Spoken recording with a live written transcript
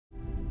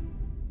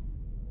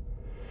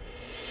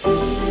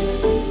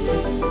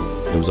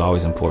was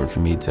always important for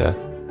me to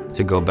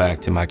go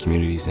back to my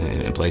communities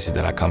and places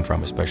that I come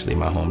from, especially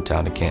my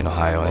hometown of Canton,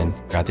 Ohio. And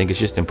I think it's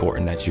just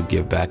important that you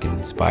give back and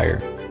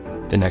inspire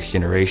the next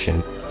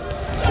generation.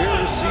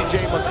 Here's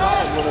CJ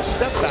McCollum, little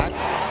step back.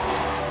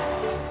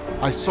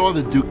 I saw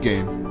the Duke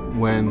game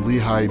when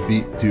Lehigh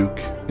beat Duke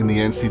in the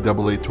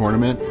NCAA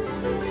tournament.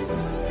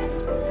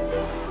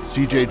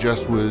 CJ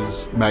just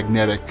was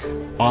magnetic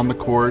on the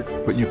court,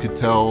 but you could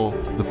tell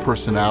the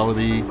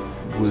personality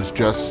was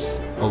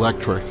just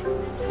electric.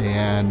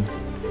 And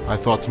I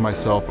thought to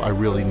myself, I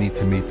really need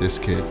to meet this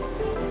kid.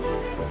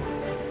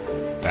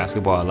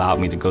 Basketball allowed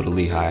me to go to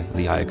Lehigh.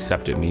 Lehigh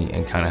accepted me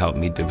and kind of helped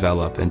me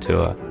develop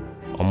into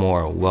a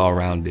more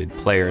well-rounded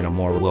player and a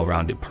more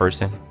well-rounded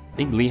person. I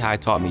think Lehigh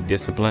taught me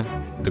discipline.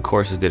 The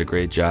courses did a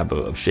great job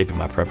of shaping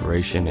my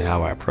preparation and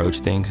how I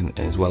approach things,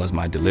 as well as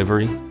my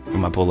delivery. For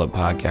my Pull-Up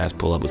podcast,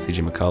 Pull Up with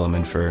CJ McCollum,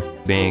 and for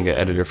being an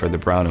editor for the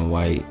Brown and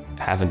White,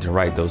 having to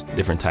write those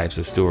different types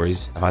of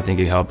stories, I think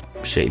it helped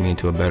shape me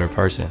into a better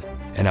person.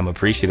 And I'm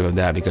appreciative of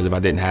that, because if I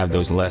didn't have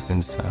those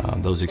lessons,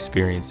 those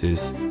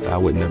experiences, I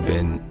wouldn't have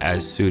been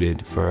as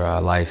suited for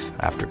life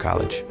after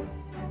college.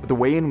 The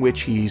way in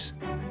which he's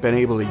been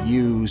able to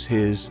use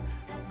his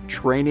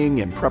training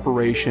and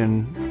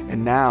preparation,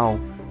 and now,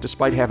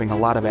 despite having a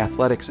lot of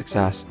athletic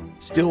success,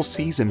 still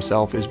sees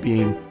himself as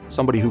being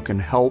somebody who can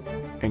help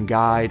and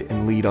guide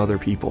and lead other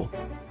people.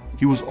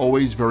 He was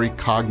always very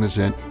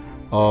cognizant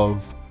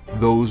of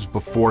those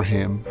before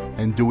him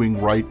and doing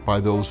right by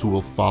those who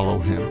will follow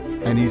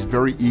him. And he's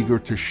very eager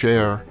to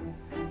share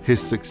his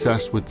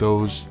success with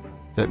those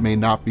that may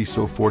not be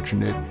so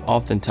fortunate.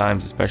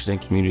 Oftentimes, especially in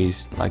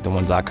communities like the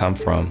ones I come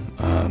from,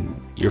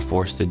 you're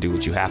forced to do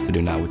what you have to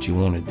do, not what you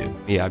want to do.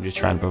 Yeah, I'm just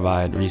trying to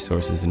provide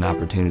resources and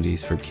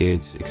opportunities for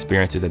kids,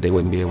 experiences that they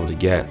wouldn't be able to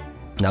get.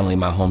 Not only in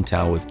my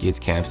hometown with kids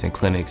camps and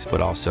clinics, but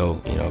also,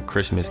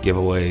 Christmas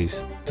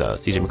giveaways, the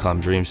CJ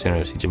McCollum Dream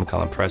Center, CJ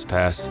McCollum Press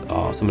Pass,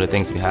 some of the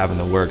things we have in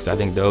the works. I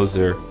think those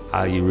are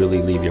how you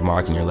really leave your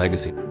mark and your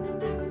legacy.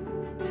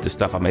 The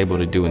stuff I'm able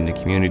to do in the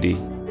community,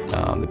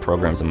 the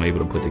programs I'm able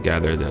to put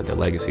together, the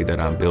legacy that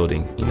I'm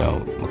building,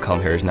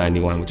 McCollum Heritage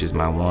 91, which is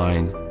my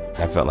wine.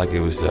 I felt like it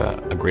was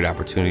a great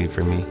opportunity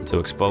for me to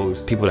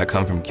expose people that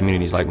come from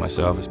communities like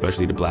myself,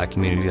 especially the Black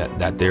community,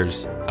 that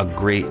there's a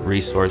great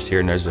resource here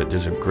and there's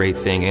a great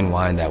thing in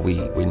wine that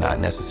we're not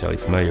necessarily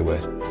familiar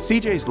with.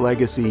 CJ's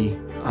legacy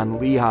on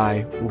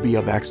Lehigh will be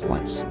of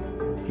excellence.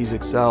 He's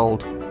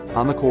excelled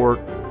on the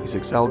court, he's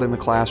excelled in the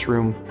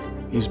classroom,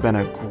 he's been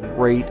a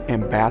great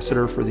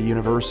ambassador for the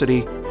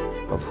university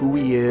of who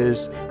he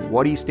is,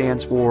 what he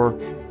stands for,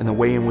 and the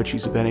way in which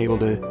he's been able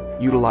to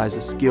utilize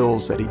the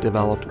skills that he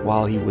developed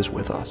while he was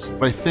with us.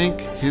 I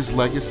think his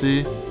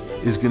legacy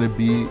is going to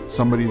be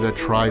somebody that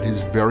tried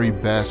his very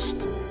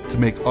best to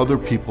make other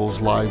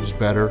people's lives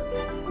better,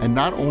 and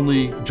not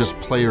only just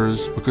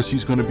players, because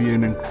he's going to be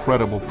an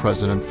incredible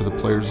president for the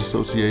Players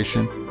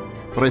Association,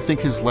 but I think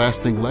his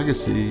lasting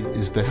legacy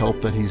is the help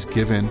that he's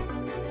given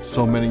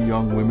so many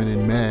young women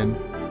and men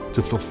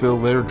to fulfill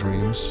their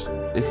dreams.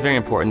 It's very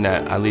important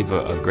that I leave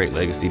a great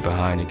legacy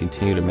behind and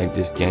continue to make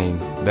this game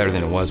better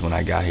than it was when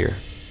I got here.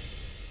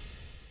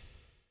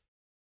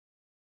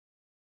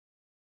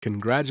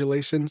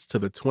 Congratulations to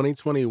the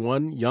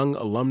 2021 Young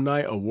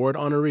Alumni Award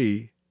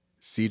honoree,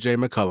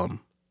 CJ McCollum.